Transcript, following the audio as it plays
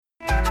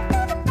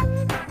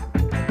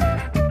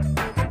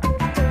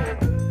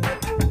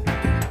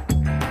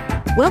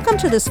Welcome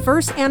to this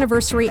first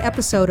anniversary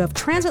episode of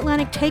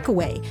Transatlantic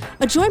Takeaway,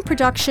 a joint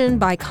production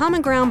by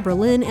Common Ground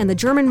Berlin and the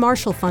German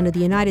Marshall Fund of the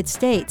United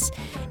States.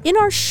 In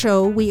our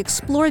show, we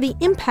explore the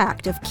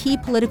impact of key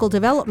political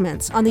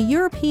developments on the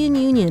European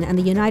Union and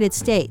the United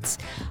States.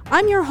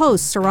 I'm your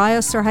host, Soraya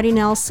Sarhaddi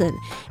Nelson,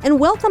 and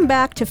welcome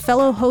back to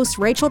fellow host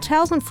Rachel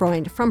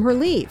Tausendfreund from her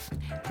leave.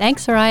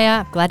 Thanks,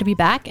 Soraya. Glad to be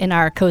back in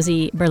our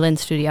cozy Berlin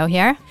studio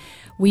here.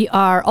 We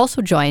are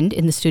also joined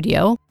in the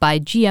studio by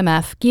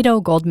GMF Guido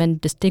Goldman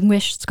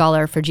Distinguished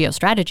Scholar for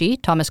Geostrategy,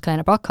 Thomas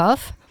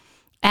Kleine-Brockhoff,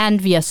 and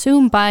via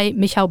Zoom by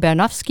Michal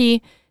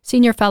Baranowski,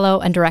 Senior Fellow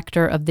and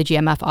Director of the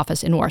GMF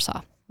office in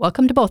Warsaw.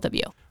 Welcome to both of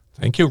you.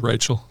 Thank you,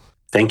 Rachel.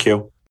 Thank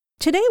you.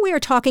 Today we are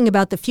talking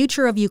about the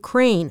future of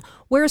Ukraine,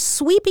 where a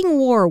sweeping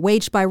war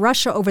waged by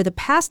Russia over the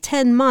past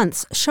 10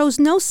 months shows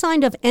no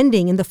sign of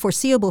ending in the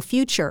foreseeable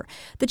future.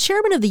 The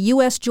chairman of the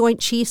U.S.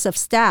 Joint Chiefs of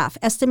Staff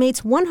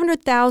estimates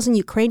 100,000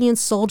 Ukrainian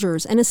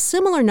soldiers and a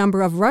similar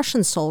number of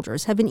Russian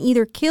soldiers have been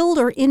either killed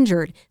or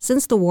injured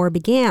since the war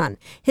began.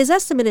 His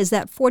estimate is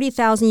that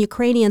 40,000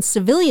 Ukrainian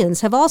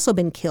civilians have also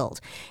been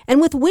killed. And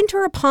with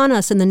winter upon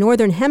us in the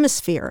Northern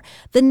Hemisphere,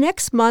 the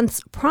next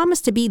months promise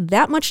to be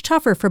that much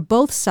tougher for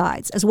both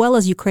sides, as well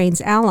as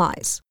Ukraine's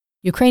allies.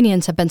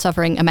 Ukrainians have been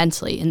suffering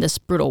immensely in this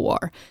brutal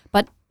war.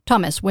 But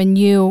Thomas, when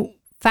you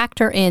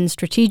factor in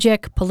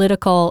strategic,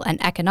 political, and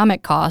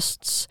economic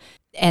costs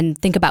and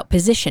think about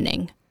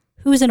positioning,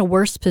 who's in a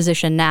worse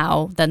position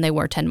now than they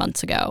were 10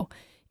 months ago?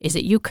 Is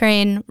it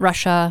Ukraine,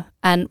 Russia,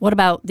 and what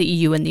about the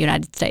EU and the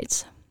United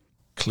States?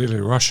 Clearly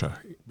Russia,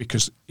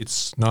 because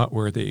it's not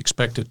where they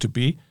expect it to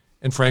be.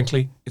 And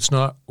frankly, it's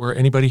not where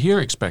anybody here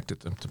expected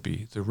them to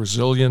be. The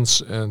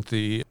resilience and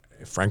the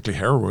frankly,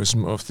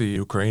 heroism of the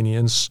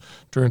Ukrainians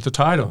turned the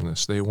tide on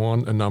this. They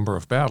won a number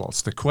of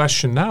battles. The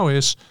question now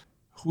is,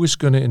 who is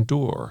going to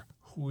endure?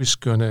 Who is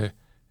going to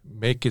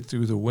make it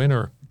through the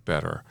winter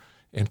better?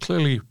 And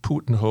clearly,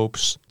 Putin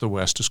hopes the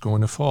West is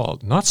going to fall.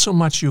 Not so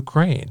much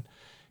Ukraine.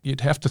 You'd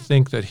have to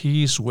think that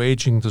he's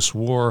waging this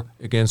war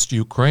against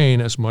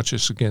Ukraine as much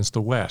as against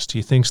the West.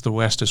 He thinks the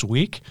West is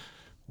weak.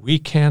 We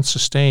can't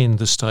sustain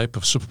this type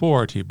of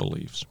support, he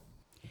believes.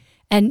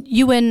 And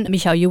you and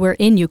Michal, you were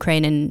in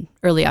Ukraine in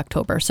early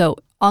October. So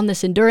on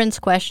this endurance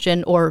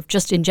question, or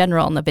just in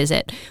general on the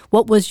visit,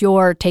 what was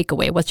your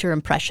takeaway? What's your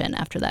impression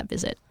after that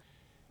visit?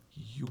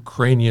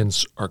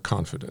 Ukrainians are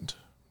confident.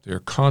 They're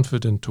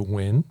confident to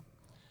win.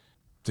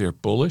 They're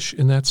bullish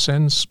in that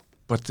sense,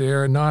 but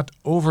they're not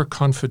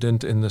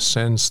overconfident in the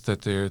sense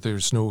that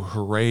there's no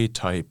hooray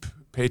type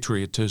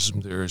patriotism.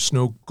 There's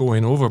no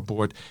going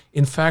overboard.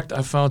 In fact,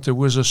 I found there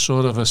was a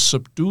sort of a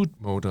subdued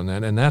mode on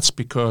that, and that's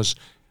because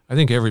I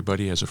think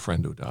everybody has a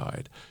friend who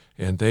died,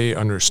 and they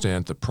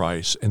understand the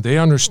price. And they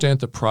understand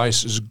the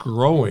price is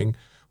growing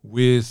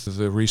with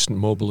the recent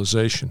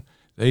mobilization.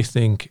 They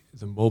think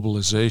the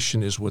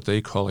mobilization is what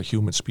they call a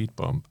human speed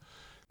bump.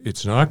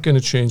 It's not going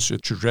to change the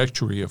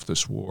trajectory of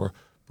this war,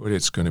 but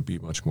it's going to be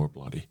much more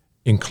bloody,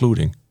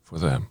 including for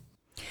them.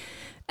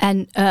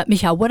 And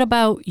Michal, what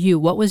about you?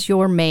 What was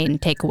your main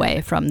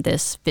takeaway from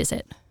this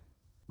visit?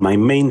 My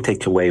main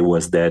takeaway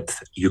was that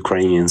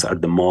Ukrainians are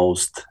the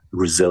most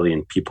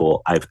resilient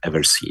people I've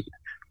ever seen,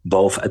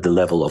 both at the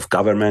level of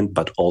government,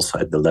 but also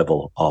at the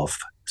level of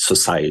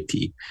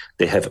society.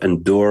 They have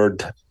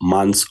endured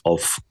months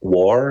of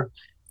war,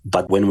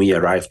 but when we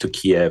arrived to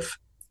Kiev,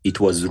 it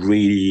was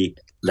really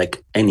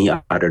like any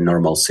other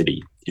normal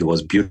city. It was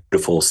a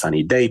beautiful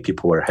sunny day.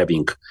 People were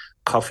having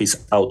coffees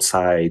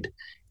outside,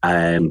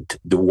 and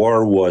the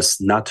war was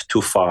not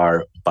too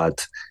far,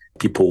 but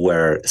people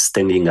were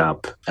standing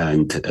up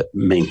and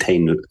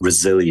maintain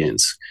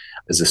resilience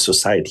as a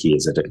society,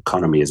 as an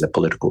economy, as a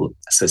political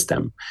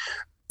system.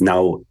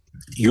 Now,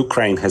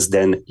 Ukraine has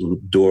then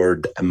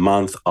endured a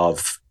month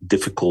of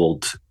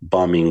difficult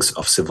bombings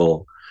of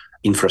civil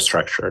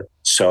infrastructure.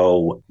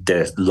 So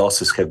the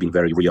losses have been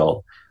very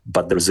real,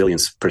 but the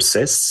resilience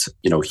persists.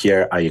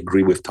 Here I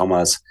agree with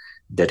Thomas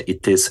that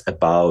it is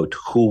about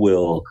who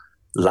will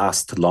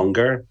last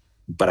longer,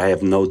 but I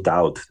have no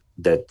doubt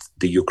that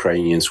the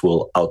Ukrainians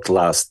will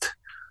outlast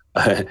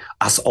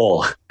us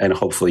all, and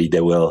hopefully they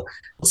will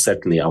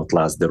certainly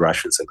outlast the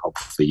Russians, and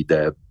hopefully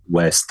the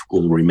West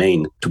will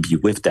remain to be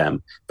with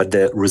them. But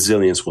the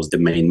resilience was the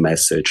main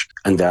message,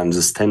 and the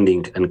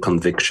understanding and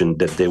conviction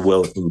that they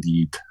will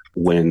indeed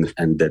win,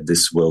 and that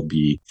this will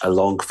be a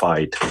long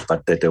fight,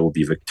 but that they will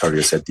be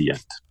victorious at the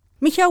end.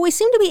 Michal, we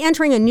seem to be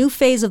entering a new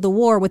phase of the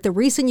war with the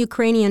recent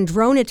Ukrainian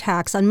drone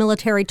attacks on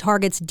military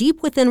targets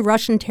deep within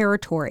Russian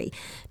territory.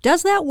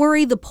 Does that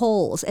worry the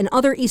Poles and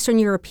other Eastern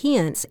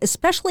Europeans,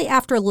 especially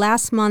after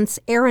last month's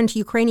errant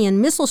Ukrainian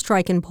missile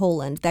strike in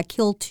Poland that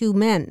killed 2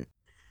 men?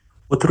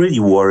 What really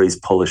worries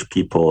Polish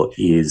people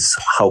is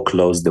how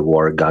close the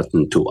war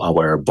gotten to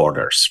our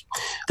borders.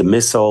 The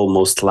missile,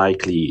 most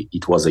likely,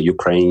 it was a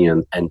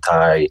Ukrainian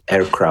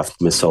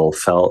anti-aircraft missile,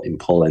 fell in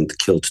Poland,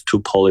 killed 2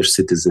 Polish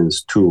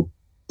citizens, 2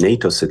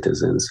 NATO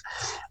citizens,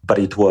 but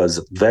it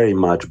was very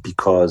much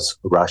because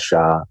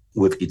Russia,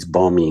 with its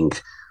bombing,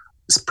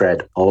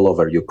 spread all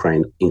over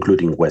Ukraine,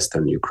 including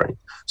Western Ukraine.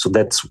 So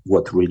that's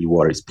what really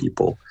worries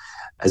people.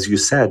 As you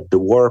said, the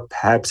war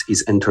perhaps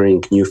is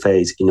entering a new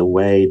phase in a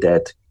way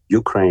that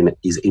Ukraine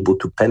is able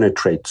to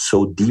penetrate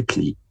so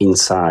deeply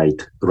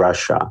inside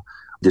Russia,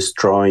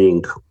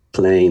 destroying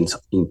planes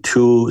in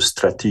two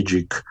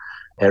strategic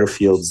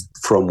airfields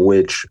from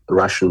which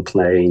Russian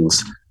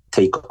planes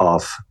take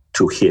off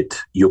to hit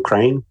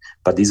Ukraine.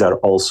 But these are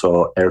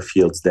also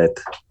airfields that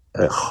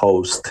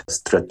host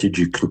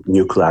strategic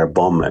nuclear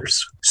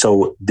bombers.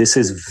 So this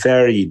is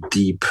very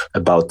deep,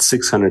 about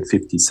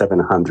 650,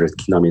 700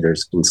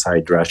 kilometers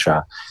inside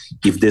Russia.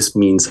 If this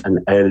means an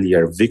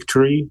earlier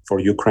victory for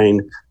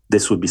Ukraine,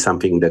 this would be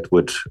something that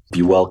would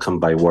be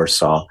welcomed by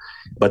Warsaw.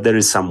 But there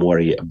is some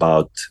worry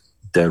about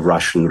the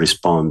Russian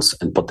response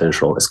and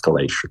potential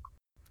escalation.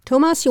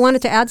 Thomas, you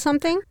wanted to add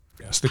something?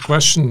 Yes, the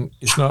question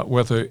is not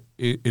whether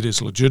it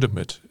is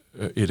legitimate.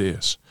 It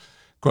is.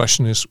 The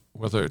question is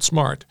whether it's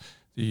smart.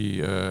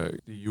 The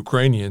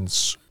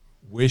Ukrainians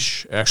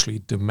actually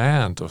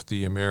demand of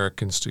the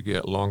Americans to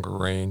get longer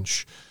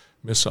range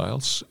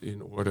missiles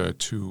in order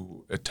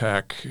to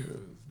attack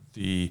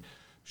the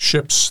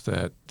ships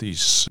that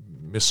these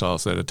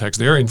missiles that attacks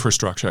their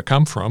infrastructure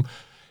come from.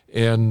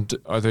 And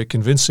are they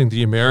convincing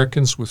the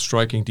Americans with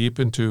striking deep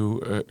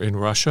into in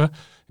Russia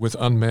with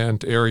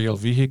unmanned aerial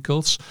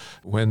vehicles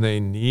when they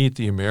need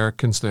the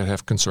Americans that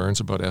have concerns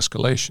about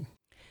escalation?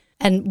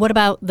 And what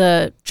about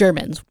the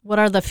Germans? What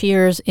are the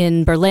fears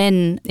in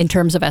Berlin in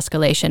terms of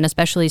escalation,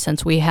 especially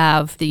since we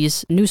have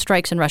these new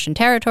strikes in Russian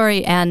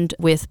territory and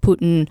with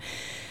Putin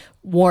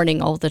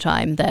warning all the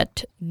time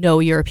that no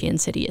European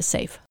city is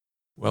safe?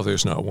 Well,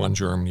 there's not one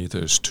Germany,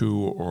 there's two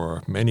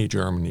or many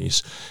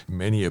Germanys,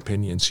 many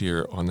opinions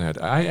here on that.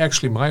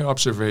 My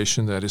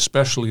observation that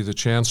especially the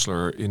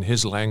Chancellor in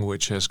his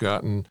language has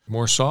gotten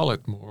more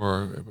solid,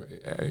 more,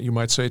 you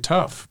might say,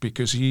 tough,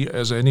 because he,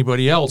 as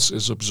anybody else,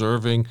 is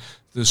observing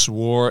this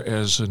war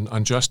as an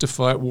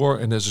unjustified war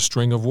and as a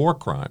string of war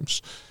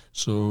crimes.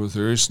 So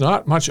there's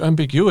not much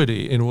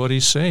ambiguity in what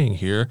he's saying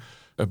here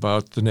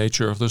about the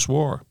nature of this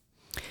war.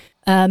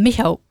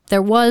 Michal,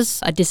 there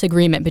was a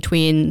disagreement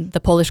between the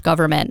Polish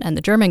government and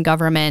the German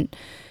government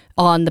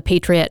on the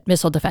Patriot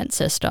missile defense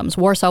systems.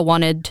 Warsaw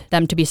wanted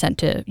them to be sent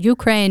to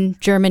Ukraine.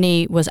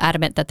 Germany was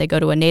adamant that they go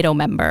to a NATO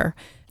member,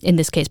 in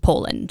this case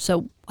Poland.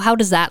 So how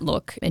does that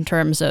look in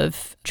terms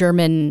of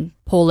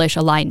German-Polish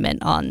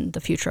alignment on the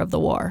future of the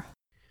war?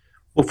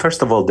 Well,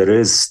 first of all, there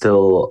is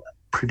still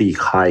pretty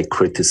high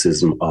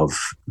criticism of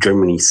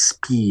Germany's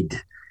speed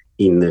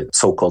in the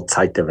so-called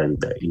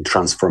Zeitenwende, in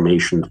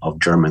transformation of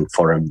German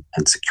foreign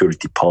and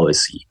security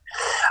policy.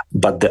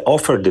 But the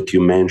offer that you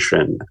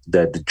mentioned,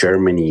 that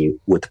Germany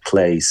would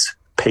place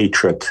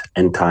Patriot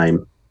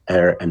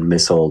anti-air and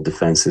missile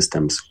defense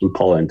systems in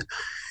Poland,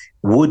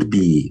 would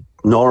be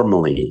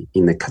normally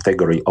in the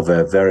category of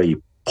a very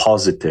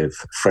positive,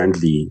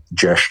 friendly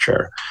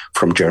gesture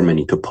from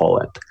Germany to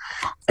Poland.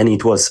 And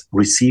it was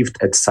received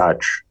as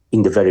such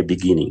in the very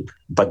beginning.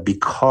 But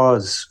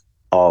because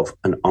of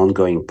an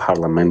ongoing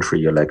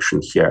parliamentary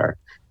election here,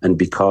 and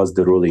because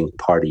the ruling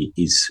party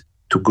is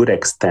to a good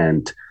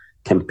extent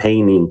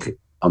campaigning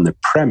on the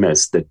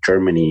premise that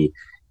Germany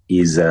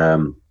is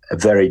a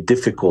very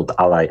difficult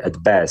ally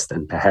at best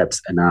and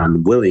perhaps an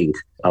unwilling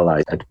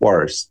ally at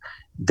worst,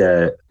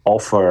 the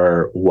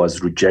offer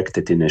was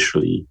rejected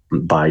initially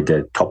by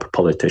the top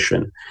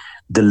politician.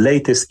 The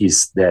latest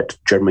is that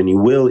Germany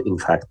will, in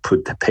fact,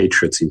 put the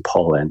Patriots in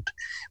Poland,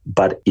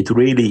 but it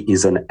really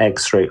is an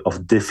X-ray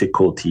of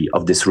difficulty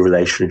of this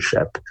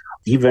relationship,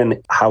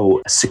 even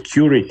how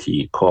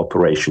security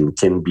cooperation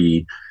can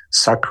be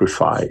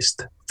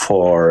sacrificed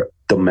for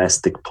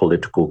domestic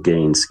political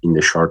gains in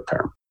the short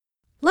term.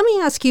 Let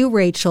me ask you,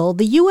 Rachel,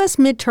 the U.S.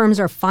 midterms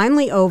are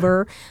finally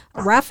over.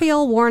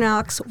 Raphael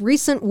Warnock's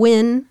recent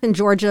win in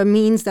Georgia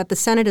means that the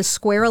Senate is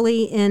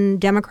squarely in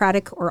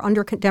Democratic or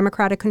under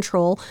Democratic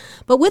control.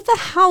 But with the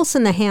House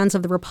in the hands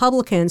of the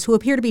Republicans, who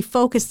appear to be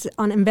focused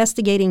on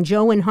investigating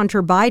Joe and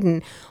Hunter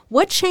Biden,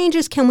 what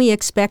changes can we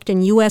expect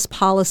in U.S.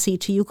 policy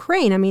to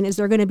Ukraine? I mean, is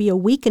there going to be a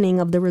weakening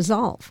of the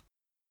resolve?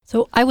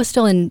 So I was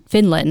still in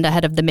Finland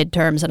ahead of the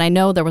midterms, and I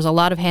know there was a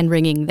lot of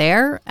hand-wringing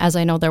there, as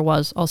I know there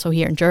was also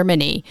here in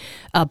Germany,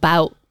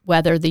 about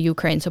whether the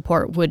Ukraine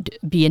support would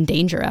be in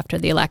danger after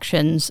the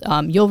elections.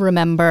 You'll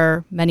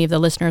remember, many of the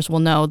listeners will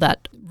know,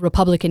 that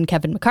Republican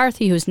Kevin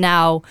McCarthy, who's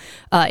now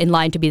in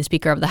line to be the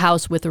Speaker of the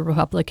House with the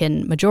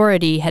Republican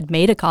majority, had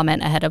made a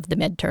comment ahead of the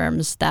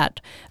midterms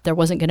that there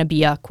wasn't going to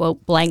be a,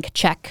 quote, blank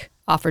check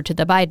offered to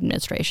the Biden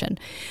administration.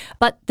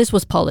 But this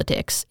was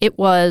politics. It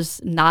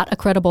was not a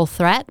credible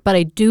threat, but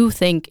I do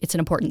think it's an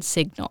important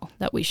signal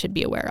that we should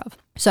be aware of.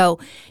 So,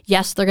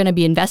 yes, they're going to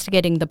be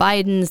investigating the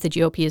Bidens. The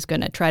GOP is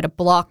going to try to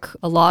block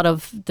a lot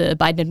of the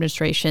Biden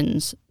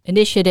administration's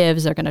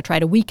initiatives. They're going to try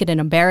to weaken and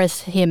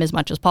embarrass him as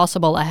much as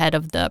possible ahead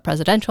of the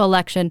presidential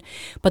election.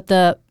 But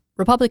the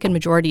Republican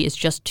majority is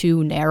just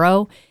too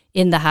narrow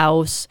in the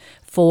House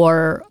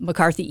for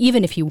McCarthy,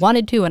 even if he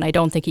wanted to, and I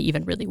don't think he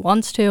even really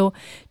wants to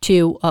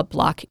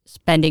block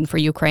spending for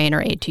Ukraine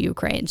or aid to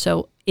Ukraine.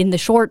 So in the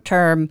short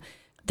term,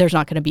 there's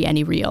not going to be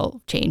any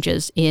real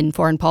changes in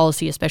foreign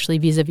policy, especially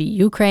vis-a-vis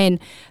Ukraine.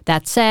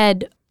 That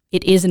said,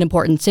 it is an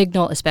important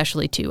signal,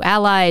 especially to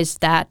allies,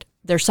 that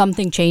there's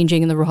something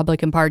changing in the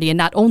Republican Party, and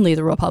not only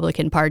the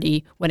Republican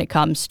Party, when it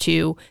comes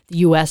to the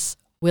U.S.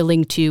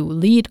 willing to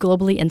lead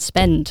globally and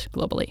spend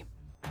globally.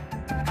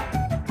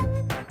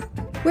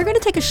 We're going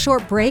to take a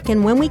short break,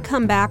 and when we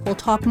come back, we'll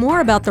talk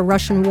more about the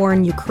Russian war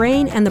in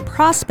Ukraine and the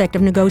prospect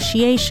of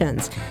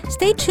negotiations.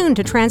 Stay tuned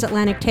to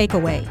Transatlantic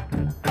Takeaway.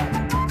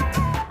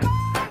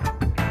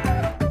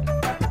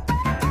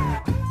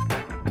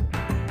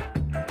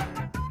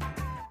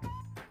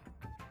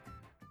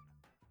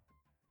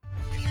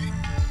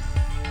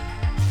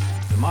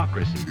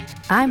 Democracy.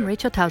 I'm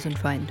Rachel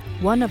Tausendfreund,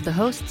 one of the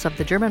hosts of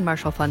the German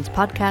Marshall Fund's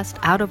podcast,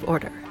 Out of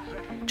Order.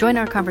 Join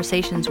our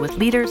conversations with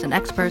leaders and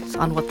experts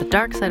on what the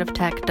dark side of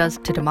tech does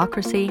to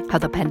democracy, how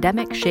the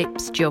pandemic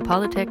shapes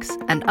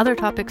geopolitics, and other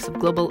topics of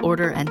global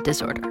order and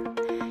disorder.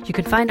 You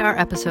can find our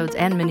episodes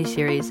and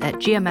miniseries at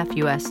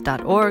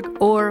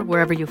gmfus.org or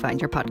wherever you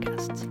find your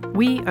podcasts.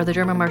 We are the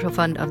German Marshall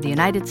Fund of the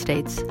United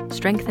States,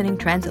 strengthening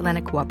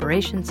transatlantic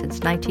cooperation since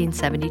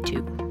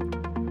 1972.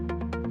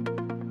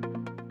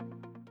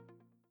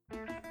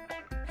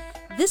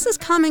 This is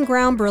Common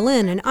Ground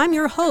Berlin, and I'm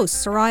your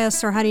host, Soraya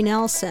Sarhaddi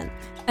Nelson.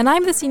 And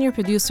I'm the senior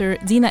producer,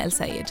 Dina El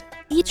Sayed.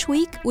 Each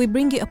week, we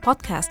bring you a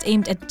podcast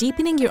aimed at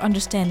deepening your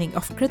understanding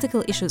of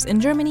critical issues in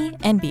Germany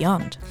and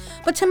beyond.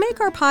 But to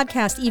make our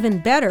podcast even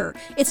better,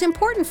 it's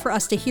important for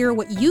us to hear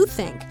what you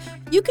think.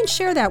 You can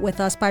share that with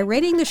us by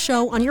rating the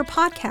show on your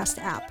podcast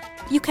app.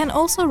 You can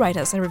also write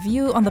us a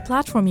review on the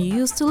platform you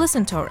use to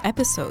listen to our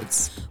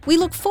episodes. We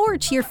look forward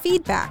to your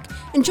feedback,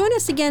 and join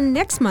us again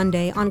next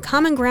Monday on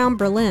Common Ground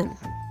Berlin.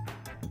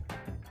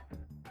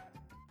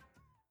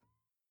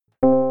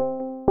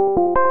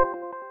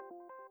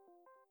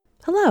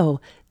 Hello,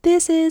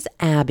 this is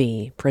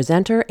Abby,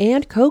 presenter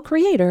and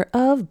co-creator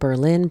of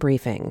Berlin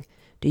Briefing.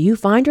 Do you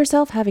find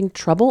yourself having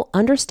trouble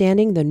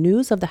understanding the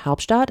news of the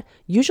Hauptstadt,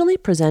 usually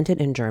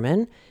presented in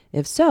German?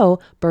 If so,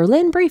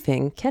 Berlin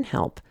Briefing can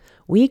help.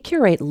 We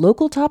curate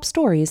local top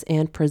stories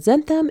and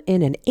present them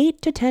in an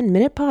 8 to 10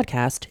 minute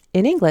podcast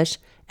in English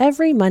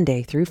every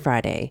Monday through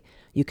Friday.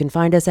 You can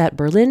find us at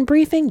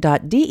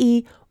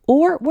berlinbriefing.de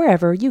or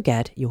wherever you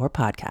get your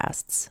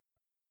podcasts.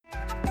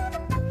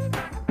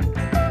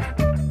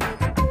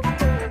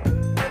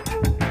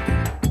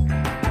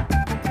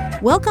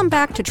 Welcome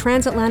back to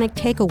Transatlantic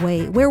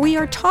Takeaway, where we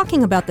are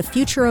talking about the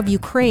future of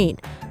Ukraine.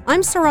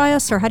 I'm Soraya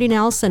Sarhaddi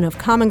Nelson of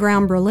Common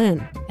Ground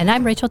Berlin. And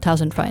I'm Rachel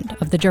Tausendfreund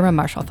of the German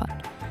Marshall Fund.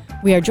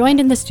 We are joined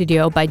in the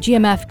studio by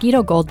GMF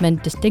Guido Goldman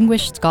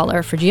Distinguished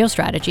Scholar for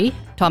Geostrategy,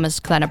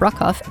 Thomas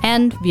Kleine-Brockhoff,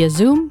 and via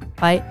Zoom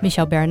by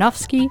Michal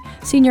Baranowski,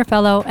 Senior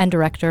Fellow and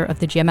Director of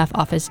the GMF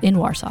office in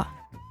Warsaw.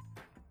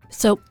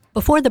 So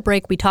before the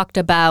break, we talked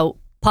about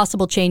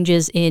possible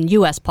changes in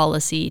U.S.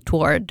 policy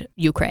toward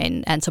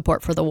Ukraine and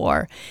support for the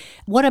war.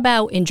 What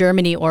about in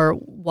Germany or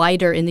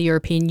wider in the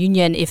European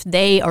Union, if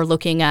they are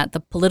looking at the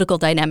political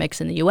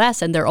dynamics in the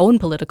U.S. and their own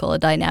political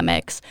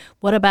dynamics?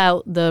 What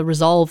about the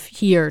resolve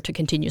here to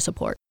continue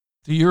support?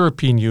 The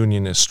European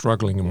Union is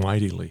struggling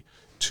mightily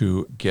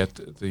to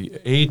get the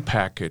aid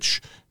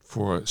package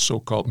for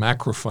so-called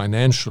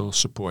macro-financial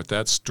support.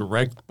 That's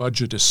direct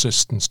budget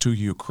assistance to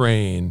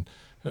Ukraine,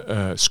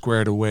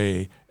 squared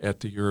away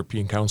at the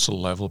European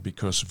Council level,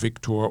 because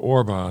Viktor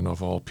Orban,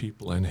 of all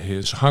people, and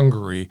his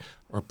Hungary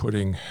are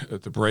putting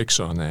the brakes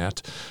on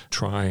that,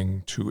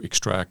 trying to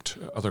extract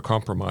other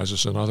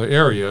compromises in other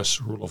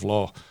areas, rule of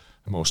law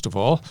most of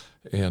all,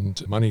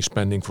 and money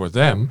spending for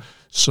them.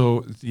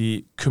 So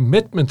the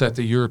commitment that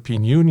the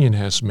European Union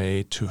has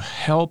made to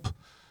help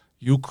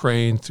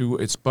Ukraine through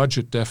its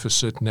budget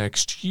deficit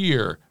next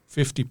year,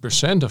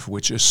 50% of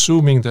which,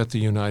 assuming that the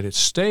United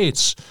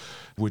States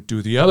would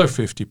do the other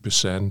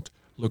 50%,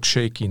 look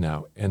shaky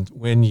now. And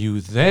when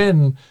you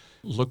then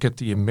look at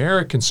the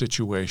American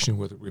situation,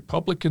 where the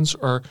Republicans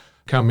are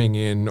coming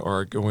in,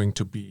 are going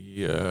to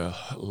be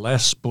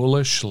less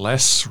bullish,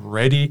 less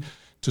ready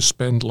to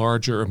spend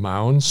larger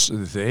amounts,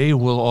 they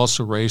will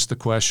also raise the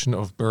question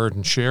of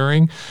burden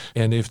sharing.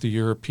 And if the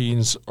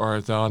Europeans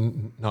are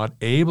then not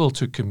able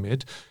to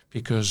commit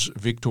because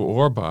Viktor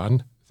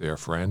Orban, their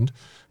friend,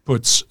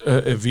 puts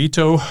a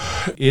veto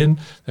in,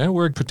 then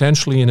we're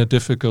potentially in a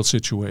difficult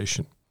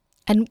situation.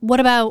 And what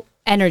about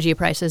energy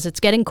prices? It's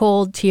getting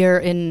cold here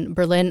in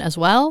Berlin as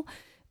well.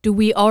 Do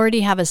we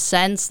already have a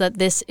sense that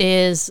this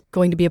is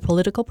going to be a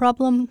political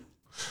problem?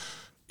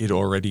 It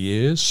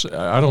already is.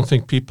 I don't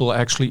think people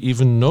actually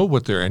even know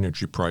what their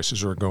energy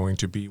prices are going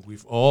to be.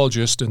 We've all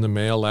just in the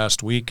mail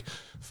last week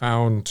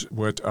found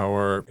what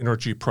our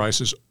energy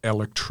prices,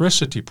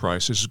 electricity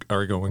prices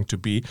are going to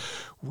be.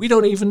 We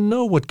don't even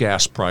know what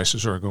gas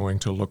prices are going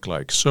to look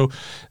like. So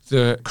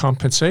the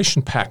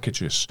compensation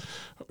packages,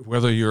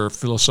 whether you're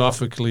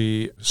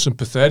philosophically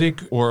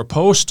sympathetic or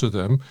opposed to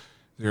them,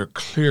 they're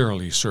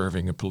clearly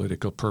serving a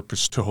political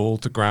purpose to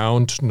hold the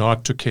ground,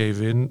 not to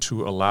cave in,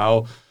 to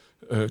allow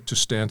to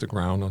stand the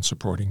ground on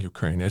supporting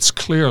Ukraine. It's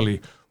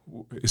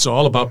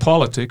all about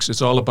politics.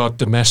 It's all about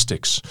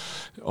domestics,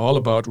 all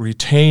about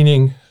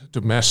retaining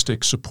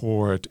domestic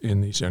support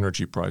in these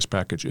energy price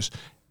packages.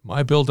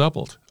 My bill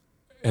doubled.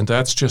 And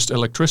that's just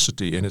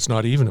electricity, and it's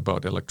not even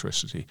about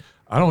electricity.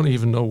 I don't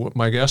even know what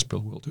my gas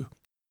bill will do.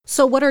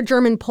 So what are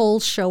German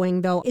polls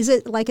showing, though? Is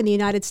it like in the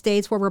United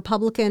States where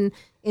Republican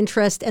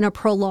interest in a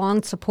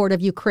prolonged support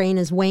of Ukraine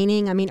is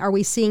waning? I mean, are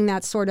we seeing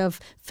that sort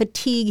of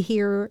fatigue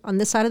here on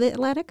this side of the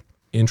Atlantic?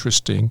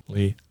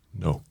 Interestingly,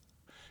 no.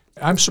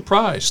 I'm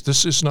surprised.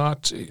 This is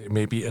not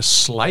maybe a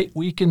slight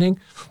weakening,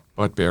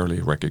 but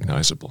barely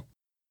recognizable.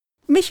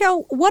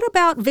 Michal, what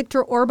about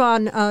Viktor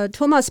Orban?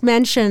 Thomas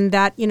mentioned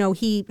that,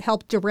 he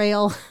helped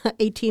derail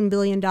 $18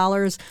 billion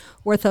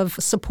worth of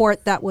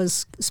support that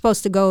was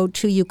supposed to go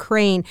to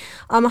Ukraine.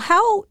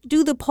 How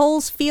do the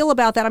Poles feel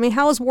about that? I mean,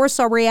 how is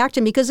Warsaw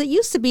reacting? Because it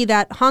used to be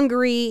that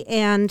Hungary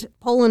and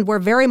Poland were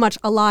very much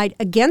allied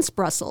against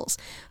Brussels.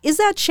 Is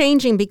that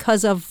changing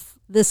because of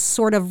this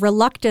sort of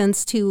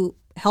reluctance to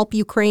help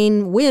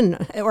Ukraine win?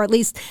 Or at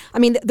least, I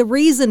mean, the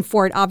reason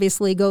for it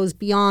obviously goes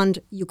beyond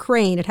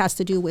Ukraine. It has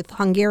to do with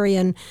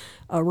Hungarian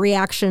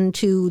reaction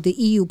to the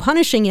EU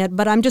punishing it.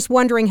 But I'm just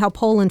wondering how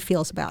Poland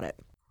feels about it.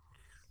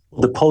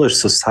 The Polish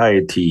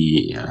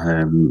society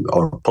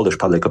or Polish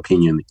public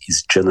opinion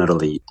is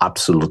generally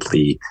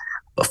absolutely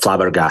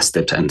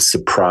flabbergasted and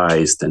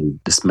surprised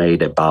and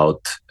dismayed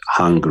about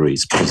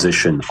Hungary's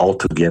position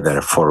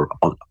altogether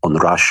on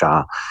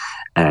Russia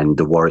and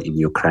the war in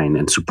Ukraine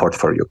and support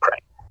for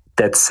Ukraine.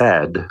 That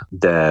said,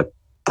 the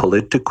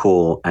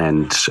political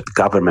and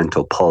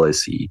governmental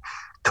policy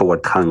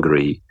toward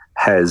Hungary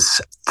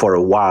has for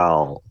a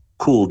while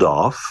cooled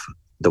off.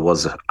 There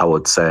was, I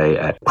would say,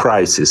 a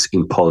crisis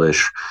in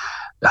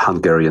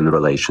Polish-Hungarian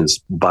relations,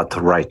 but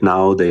right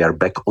now they are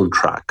back on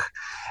track.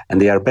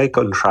 And they are back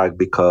on track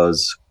because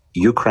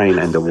Ukraine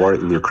and the war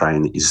in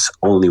Ukraine is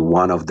only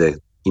one of the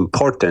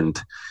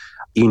important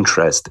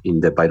interests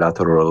in the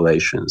bilateral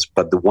relations,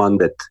 but the one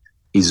that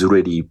is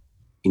really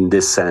in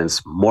this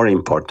sense, more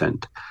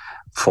important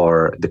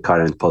for the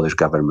current Polish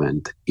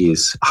government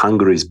is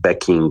Hungary's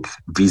backing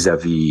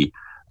vis-a-vis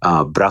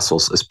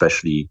Brussels,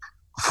 especially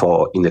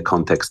in the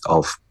context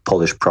of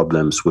Polish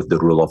problems with the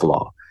rule of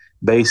law.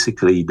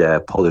 Basically,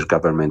 the Polish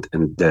government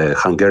and the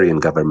Hungarian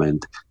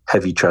government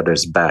have each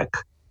other's back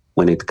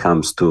when it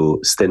comes to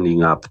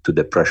standing up to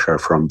the pressure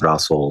from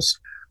Brussels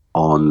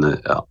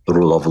on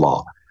rule of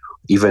law.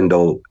 Even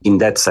though, in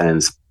that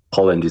sense,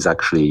 Poland is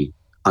actually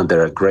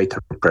under a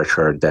greater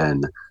pressure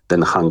than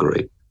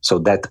Hungary. So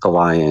that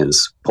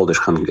alliance,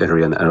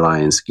 Polish-Hungarian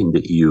alliance in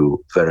the EU,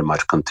 very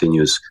much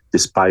continues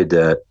despite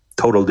the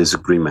total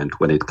disagreement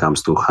when it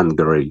comes to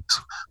Hungary's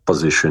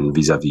position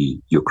vis-a-vis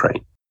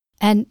Ukraine.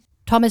 And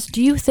Thomas,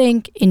 do you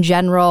think in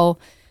general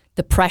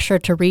the pressure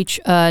to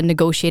reach a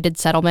negotiated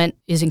settlement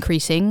is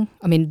increasing?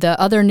 I mean, the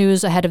other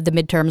news ahead of the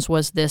midterms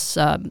was this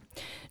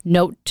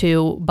note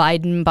to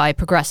Biden by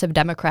progressive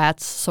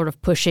Democrats sort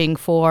of pushing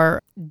for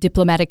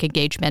diplomatic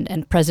engagement.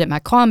 And President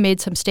Macron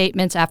made some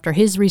statements after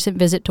his recent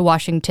visit to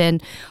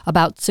Washington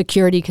about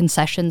security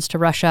concessions to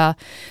Russia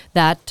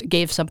that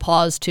gave some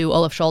pause to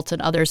Olaf Scholz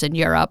and others in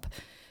Europe.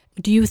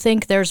 Do you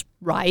think there's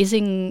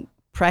rising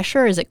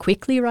pressure? Is it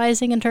quickly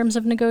rising in terms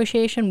of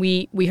negotiation?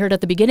 We heard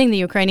at the beginning the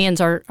Ukrainians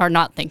are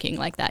not thinking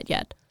like that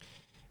yet.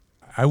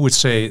 I would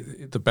say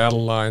the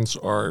battle lines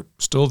are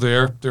still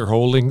there. They're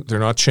holding. They're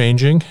not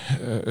changing.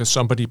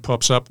 Somebody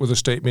pops up with a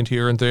statement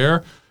here and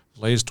there.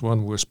 Latest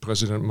one was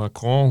President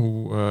Macron,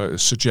 who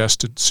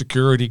suggested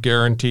security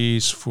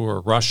guarantees for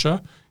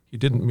Russia. He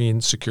didn't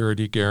mean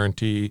security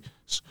guarantees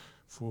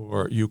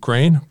for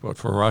Ukraine, but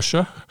for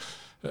Russia.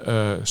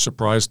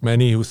 Surprised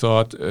many who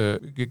thought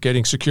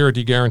getting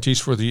security guarantees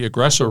for the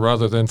aggressor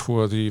rather than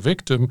for the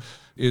victim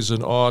is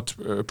an odd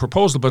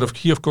proposal. But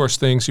he, of course,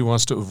 thinks he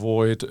wants to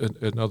avoid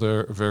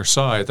another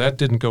Versailles. That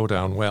didn't go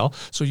down well.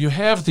 So you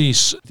have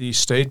these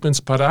statements,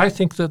 but I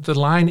think that the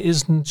line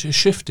isn't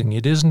shifting.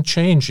 It isn't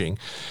changing.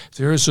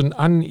 There is an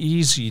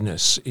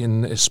uneasiness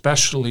in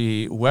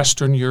especially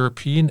Western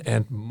European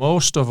and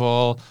most of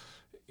all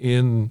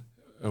in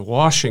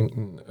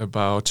Washington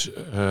about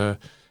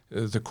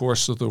the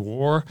course of the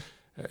war.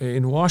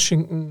 In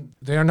Washington,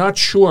 they are not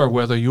sure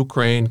whether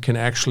Ukraine can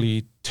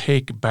actually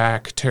take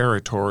back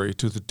territory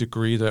to the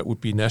degree that would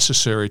be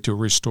necessary to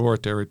restore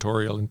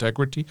territorial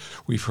integrity.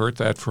 We've heard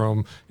that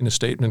in a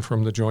statement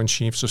from the Joint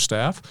Chiefs of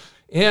Staff.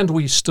 And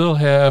we still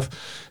have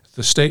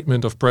the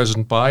statement of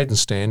President Biden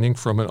standing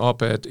from an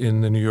op-ed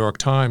in the New York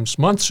Times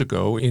months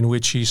ago in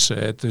which he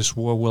said this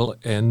war will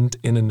end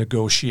in a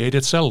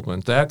negotiated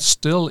settlement. That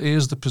still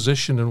is the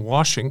position in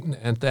Washington,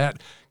 and that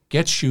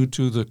gets you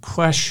to the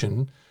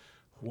question,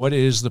 what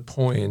is the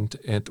point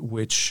at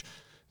which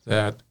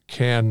that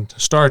can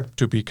start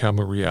to become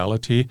a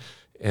reality?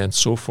 And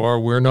so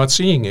far, we're not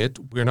seeing it.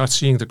 We're not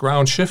seeing the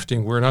ground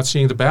shifting. We're not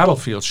seeing the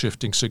battlefield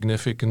shifting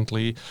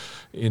significantly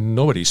in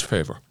nobody's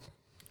favor.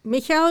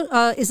 Michal,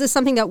 is this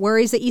something that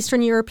worries the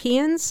Eastern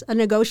Europeans, a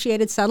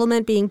negotiated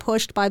settlement being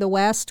pushed by the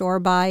West or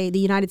by the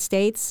United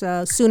States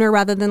sooner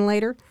rather than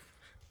later?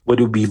 What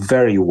would be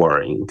very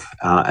worrying,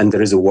 and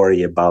there is a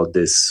worry about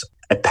this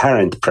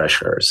apparent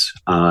pressures,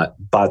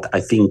 but I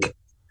think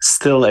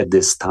still at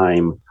this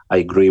time, I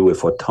agree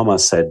with what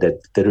Thomas said, that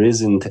there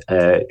isn't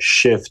a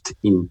shift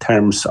in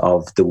terms of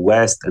the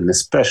West and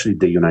especially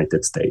the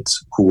United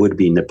States, who would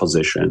be in a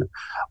position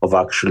of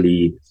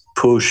actually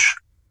push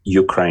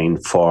Ukraine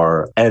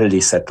for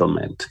early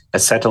settlement, a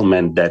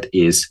settlement that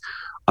is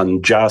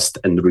unjust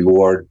and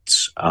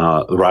rewards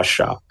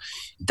Russia.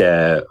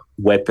 The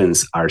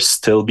weapons are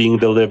still being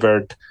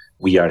delivered.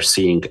 We are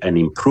seeing an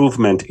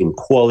improvement in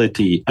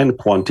quality and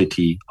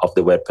quantity of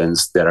the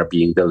weapons that are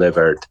being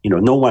delivered.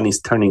 No one is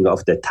turning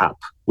off the tap,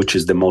 which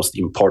is the most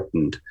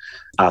important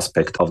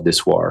aspect of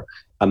this war.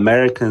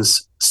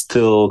 Americans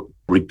still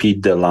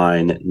repeat the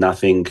line,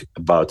 nothing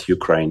about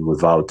Ukraine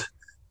without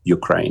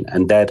Ukraine.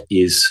 And that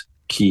is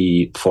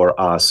key for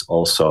us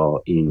also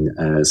in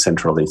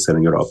Central and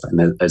Eastern Europe.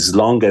 And as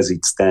long as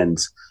it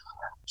stands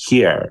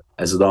here,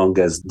 as long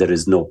as there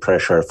is no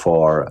pressure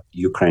for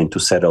Ukraine to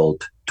settle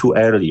too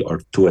early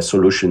or to a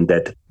solution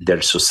that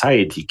their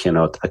society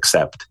cannot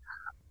accept,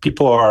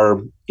 people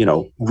are,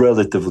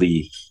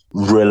 relatively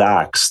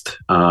relaxed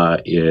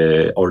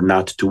or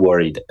not too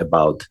worried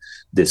about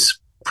this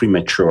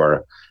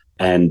premature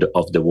end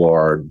of the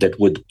war that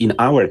would, in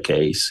our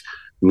case,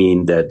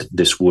 mean that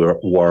this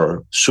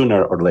war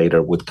sooner or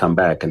later would come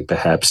back, and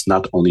perhaps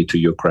not only to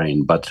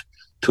Ukraine, but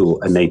to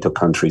NATO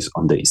countries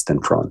on the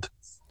Eastern Front.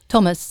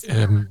 Thomas.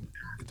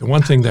 The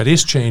one thing that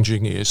is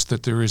changing is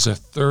that there is a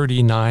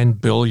 $39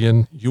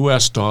 billion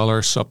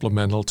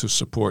supplemental to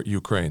support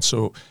Ukraine.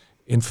 So,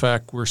 in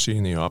fact, we're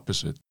seeing the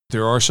opposite.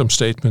 There are some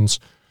statements,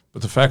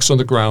 but the facts on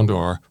the ground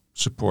are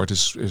support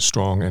is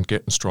strong and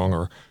getting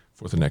stronger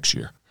for the next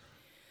year.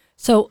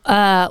 So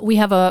we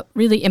have a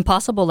really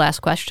impossible last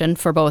question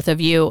for both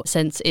of you,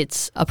 since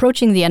it's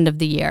approaching the end of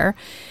the year.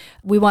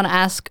 We want to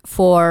ask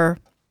for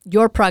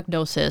your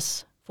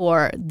prognosis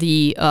for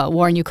the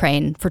war in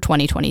Ukraine for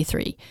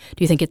 2023.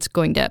 Do you think it's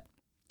going to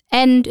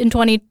end in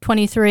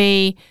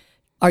 2023?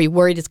 Are you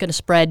worried it's going to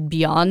spread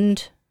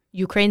beyond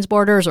Ukraine's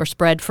borders or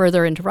spread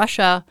further into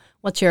Russia?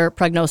 What's your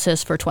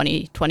prognosis for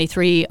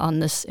 2023 on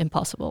this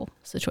impossible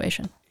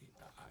situation?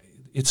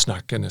 It's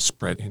not going to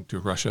spread into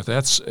Russia.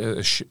 That's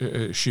a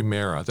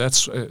chimera.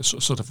 That's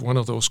sort of one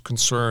of those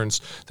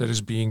concerns that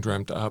is being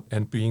dreamt up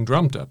and being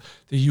drummed up.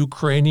 The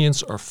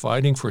Ukrainians are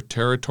fighting for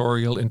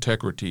territorial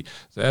integrity.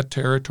 That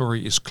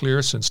territory is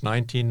clear since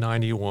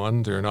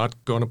 1991. They're not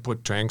going to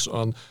put tanks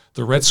on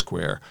the Red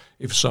Square.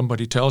 If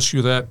somebody tells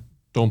you that,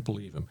 don't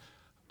believe him.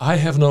 I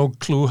have no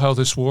clue how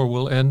this war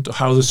will end,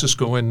 how this is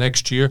going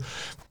next year.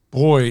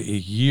 Boy, a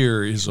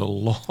year is a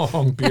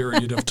long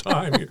period of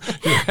time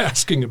you're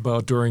asking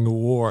about during a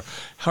war.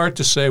 Hard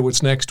to say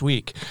what's next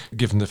week,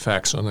 given the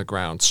facts on the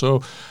ground.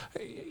 So,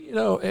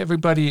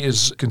 everybody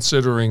is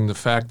considering the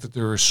fact that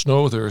there is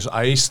snow, there is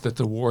ice, that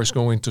the war is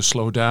going to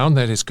slow down,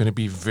 that it's going to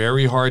be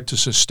very hard to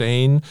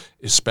sustain,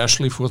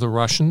 especially for the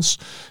Russians.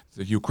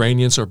 The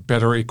Ukrainians are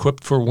better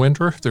equipped for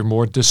winter. They're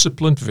more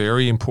disciplined,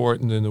 very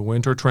important in the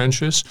winter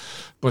trenches.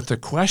 But the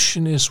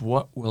question is,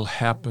 what will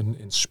happen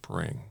in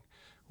spring?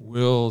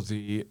 Will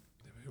the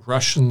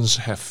Russians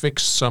have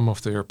fixed some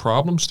of their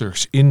problems?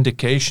 There's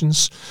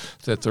indications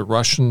that the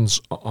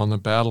Russians on the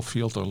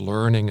battlefield are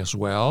learning as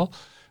well.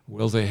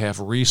 Will they have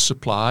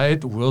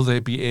resupplied? Will they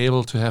be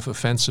able to have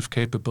offensive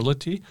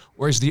capability?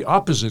 Or is the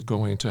opposite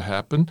going to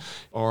happen?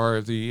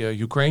 Are the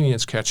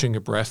Ukrainians catching a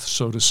breath,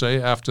 so to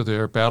say, after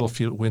their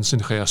battlefield wins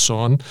in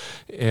Kherson?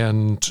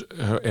 And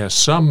as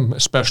some,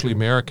 especially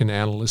American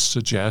analysts,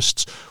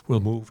 suggest,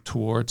 will move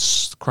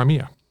towards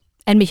Crimea.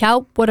 And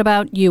Michal, what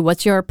about you?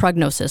 What's your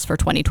prognosis for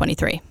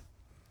 2023?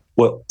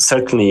 Well,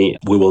 certainly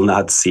we will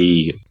not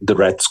see the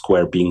Red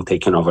Square being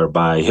taken over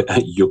by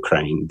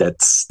Ukraine.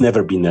 That's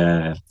never been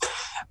a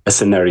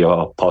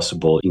scenario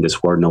possible in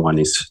this war. No one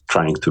is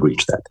trying to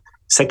reach that.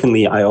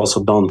 Secondly, I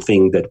also don't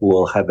think that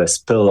we'll have a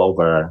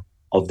spillover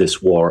of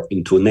this war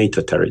into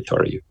NATO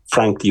territory.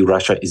 Frankly,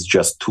 Russia is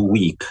just too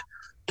weak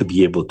to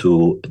be able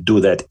to do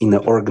that in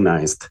an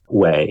organized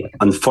way.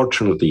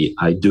 Unfortunately,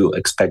 I do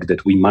expect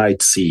that we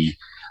might see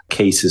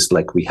cases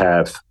like we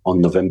have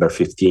on November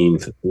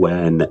 15th,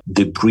 when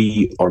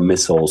debris or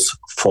missiles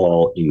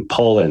fall in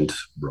Poland,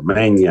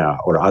 Romania,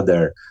 or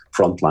other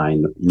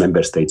frontline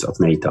member states of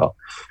NATO.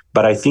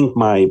 But I think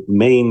my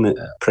main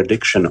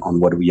prediction on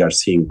what we are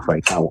seeing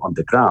right now on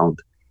the ground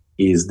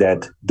is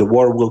that the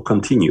war will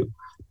continue.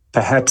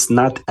 Perhaps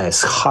not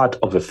as hot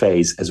of a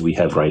phase as we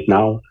have right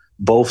now.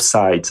 Both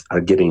sides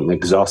are getting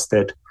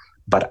exhausted,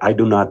 but I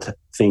do not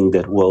think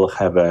that we'll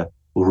have a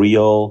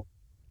real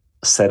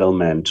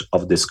settlement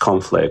of this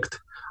conflict,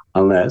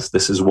 unless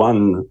this is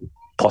one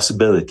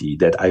possibility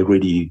that I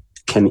really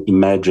can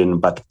imagine,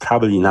 but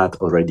probably not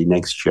already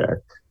next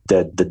year,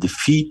 that the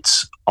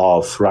defeats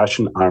of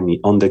Russian army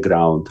on the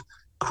ground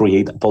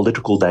create a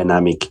political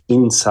dynamic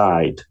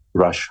inside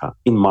Russia,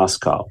 in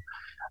Moscow,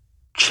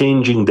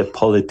 changing the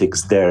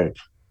politics there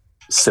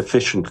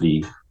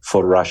sufficiently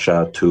for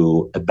Russia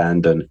to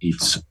abandon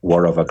its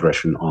war of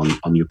aggression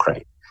on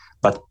Ukraine.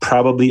 But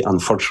probably,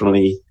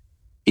 unfortunately,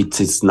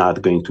 it is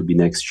not going to be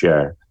next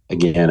year,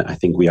 again, I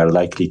think we are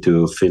likely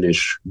to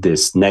finish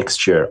this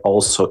next year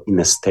also in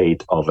a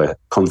state of a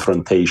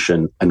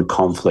confrontation and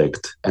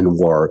conflict and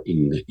war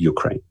in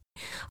Ukraine.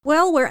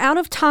 Well, we're out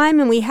of time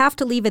and we have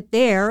to leave it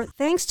there.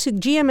 Thanks to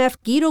GMF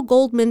Guido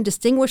Goldman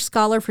Distinguished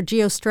Scholar for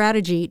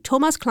Geostrategy,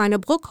 Thomas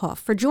Kleine-Brockhoff,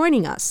 for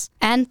joining us.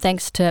 And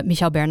thanks to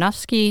Michal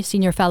Baranowski,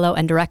 Senior Fellow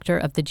and Director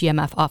of the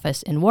GMF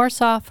office in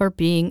Warsaw, for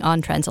being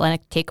on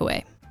Transatlantic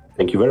Takeaway.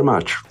 Thank you very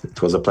much.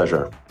 It was a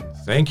pleasure.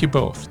 Thank you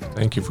both.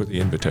 Thank you for the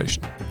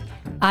invitation.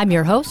 I'm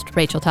your host,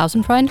 Rachel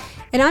Tausendfreund.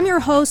 And I'm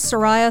your host,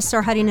 Soraya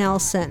Sarhaddi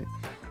Nelson.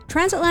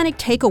 Transatlantic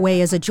Takeaway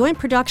is a joint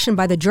production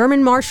by the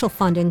German Marshall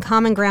Fund and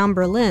Common Ground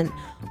Berlin.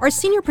 Our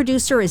senior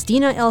producer is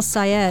Dina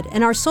El-Sayed,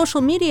 and our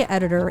social media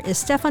editor is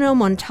Stefano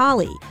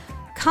Montali.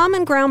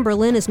 Common Ground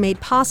Berlin is made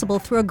possible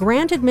through a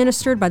grant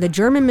administered by the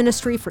German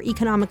Ministry for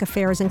Economic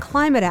Affairs and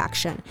Climate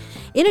Action.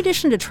 In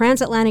addition to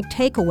Transatlantic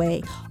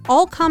Takeaway,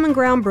 all Common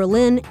Ground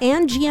Berlin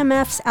and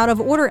GMF's Out of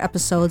Order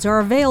episodes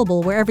are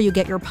available wherever you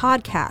get your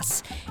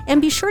podcasts.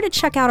 And be sure to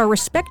check out our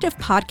respective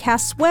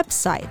podcasts'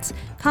 websites,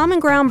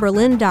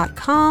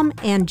 commongroundberlin.com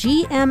and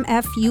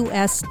gmfus.org.